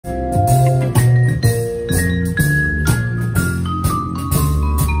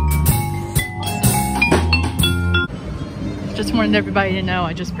wanted everybody to know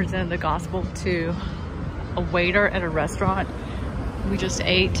I just presented the gospel to a waiter at a restaurant. We just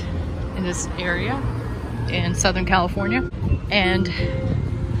ate in this area in Southern California, and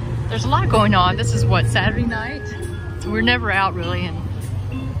there's a lot going on. This is what, Saturday night? So we're never out really, and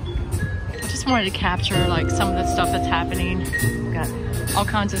I just wanted to capture like some of the stuff that's happening. We've got all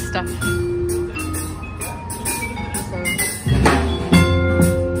kinds of stuff. So,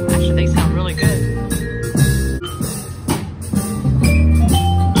 actually they sound really good.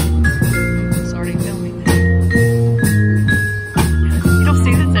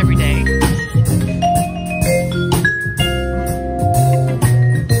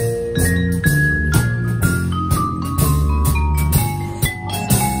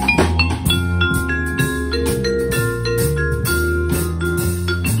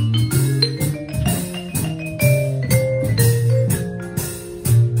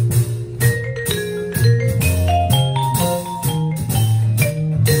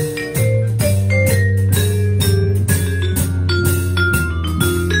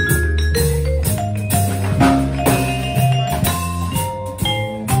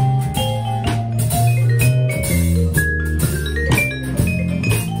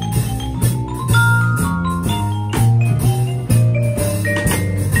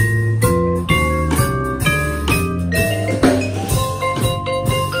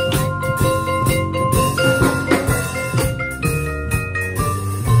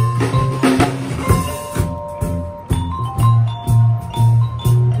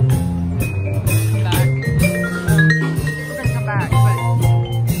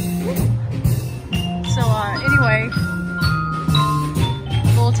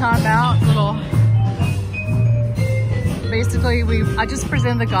 Basically, I just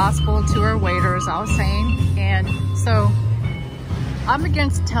presented the gospel to our waiter, as I was saying, and so I'm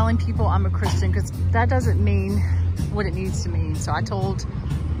against telling people I'm a Christian because that doesn't mean what it needs to mean. So I told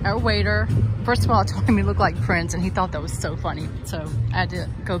our waiter, first of all, I told him he looked like Prince, and he thought that was so funny. So I had to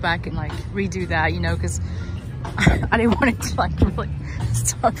go back and like redo that, you know, because I didn't want it to like really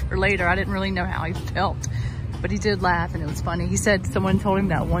stuck for later. I didn't really know how he felt, but he did laugh and it was funny. He said someone told him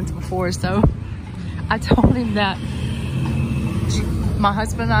that once before, so I told him that my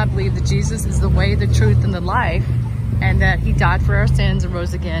husband and I believe that Jesus is the way, the truth, and the life, and that he died for our sins and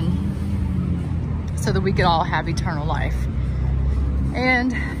rose again so that we could all have eternal life.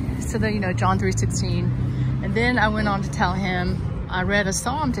 And so that, you know, John 3:16. And then I went on to tell him, I read a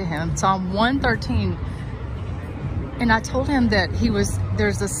psalm to him, Psalm 113. And I told him that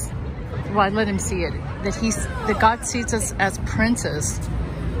there's this, well, I let him see it, that God sees us as princes.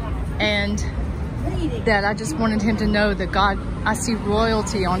 And that I just wanted him to know that God, I see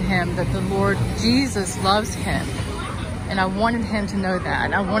royalty on him, that the Lord Jesus loves him. And I wanted him to know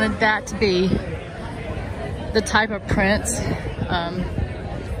that. I wanted that to be the type of prince.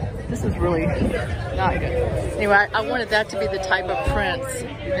 This is really not good. Anyway, I wanted that to be the type of prince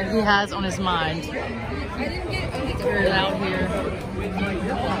that he has on his mind. We're out here.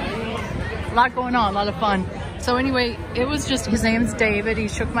 A lot going on, a lot of fun. So anyway, it was just, his name's David. He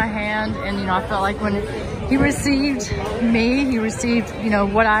shook my hand, and, you know, I felt like when he received me, he received, you know,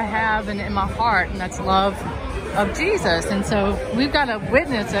 what I have in my heart, and that's love of Jesus. And so we've got to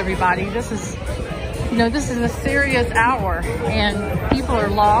witness, everybody. This is, you know, this is a serious hour, and people are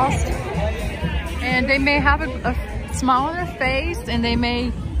lost, and they may have a smile on their face, and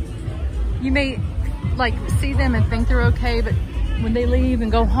you may like see them and think they're okay, but when they leave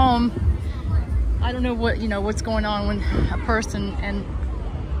and go home, I don't know what, you know, what's going on when a person, and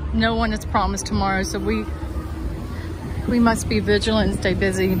no one is promised tomorrow. So we must be vigilant and stay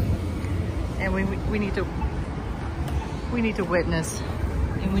busy, and we need to witness,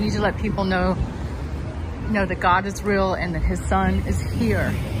 and we need to let people know that God is real and that his son is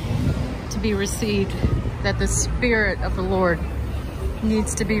here to be received, that the Spirit of the Lord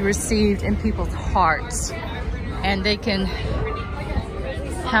needs to be received in people's hearts, and they can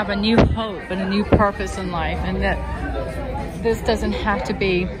have a new hope and a new purpose in life, and that this doesn't have to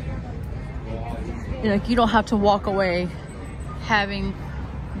be, you know, you don't have to walk away having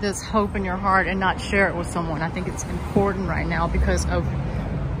this hope in your heart and not share it with someone. I think it's important right now because of,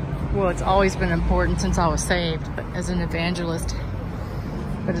 well, it's always been important since I was saved, but as an evangelist,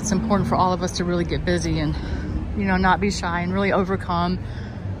 but it's important for all of us to really get busy and, you know, not be shy and really overcome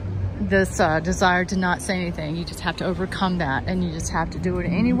this desire to not say anything. You just have to overcome that, and you just have to do it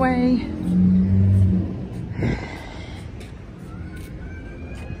anyway.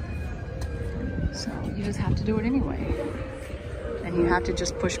 So you just have to do it anyway, and you have to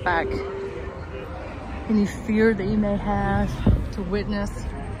just push back any fear that you may have to witness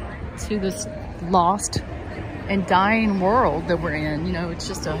to this lost and dying world that we're in. You know, it's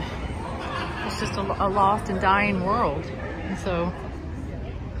just a lost and dying world. And so,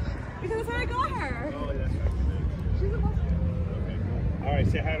 because I got her. All right,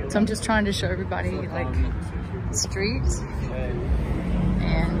 say hi to her. So I'm just trying to show everybody like the streets,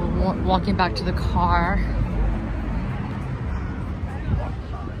 and we're walking back to the car.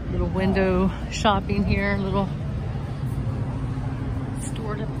 Little window shopping here, little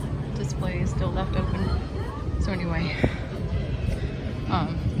store display is still left open. So anyway,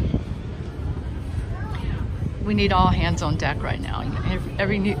 we need all hands on deck right now.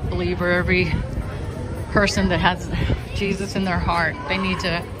 Every new believer, every person that has Jesus in their heart, they need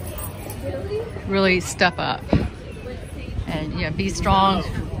to really step up and be strong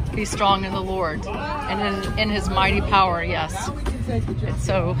in the Lord and in his mighty power. Yes. And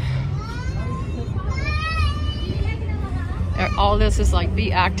so all this is like,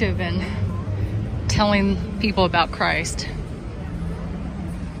 be active in telling people about Christ.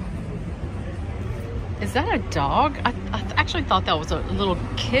 Is that a dog? I actually thought that was a little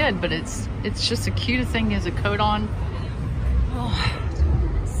kid, but it's just the cutest thing. He has a coat on. Oh,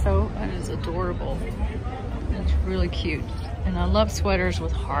 so that is adorable. It's really cute. And I love sweaters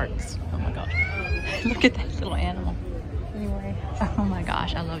with hearts. Oh my gosh. Look at that little animal. Anyway, oh my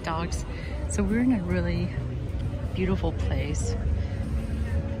gosh, I love dogs. So we're in a really beautiful place,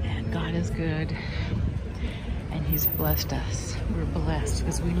 and God is good, and he's blessed us. We're blessed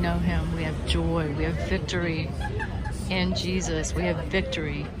because we know him. We have joy. We have victory in Jesus. We have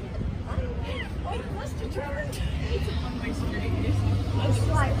victory.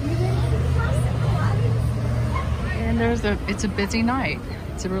 And it's a busy night.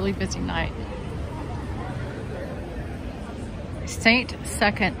 It's a really busy night. Saint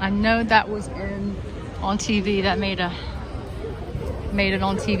Second. I know that was on TV. That made it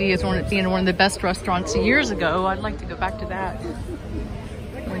on TV as being one of the best restaurants years ago. I'd like to go back to that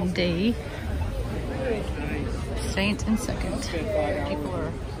one day. Saint and Second. People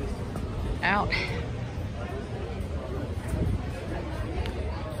are out.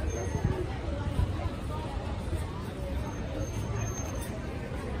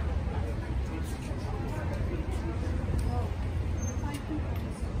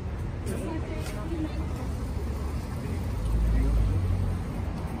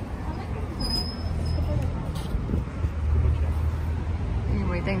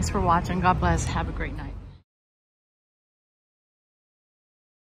 Anyway, thanks for watching. God bless. Have a great night.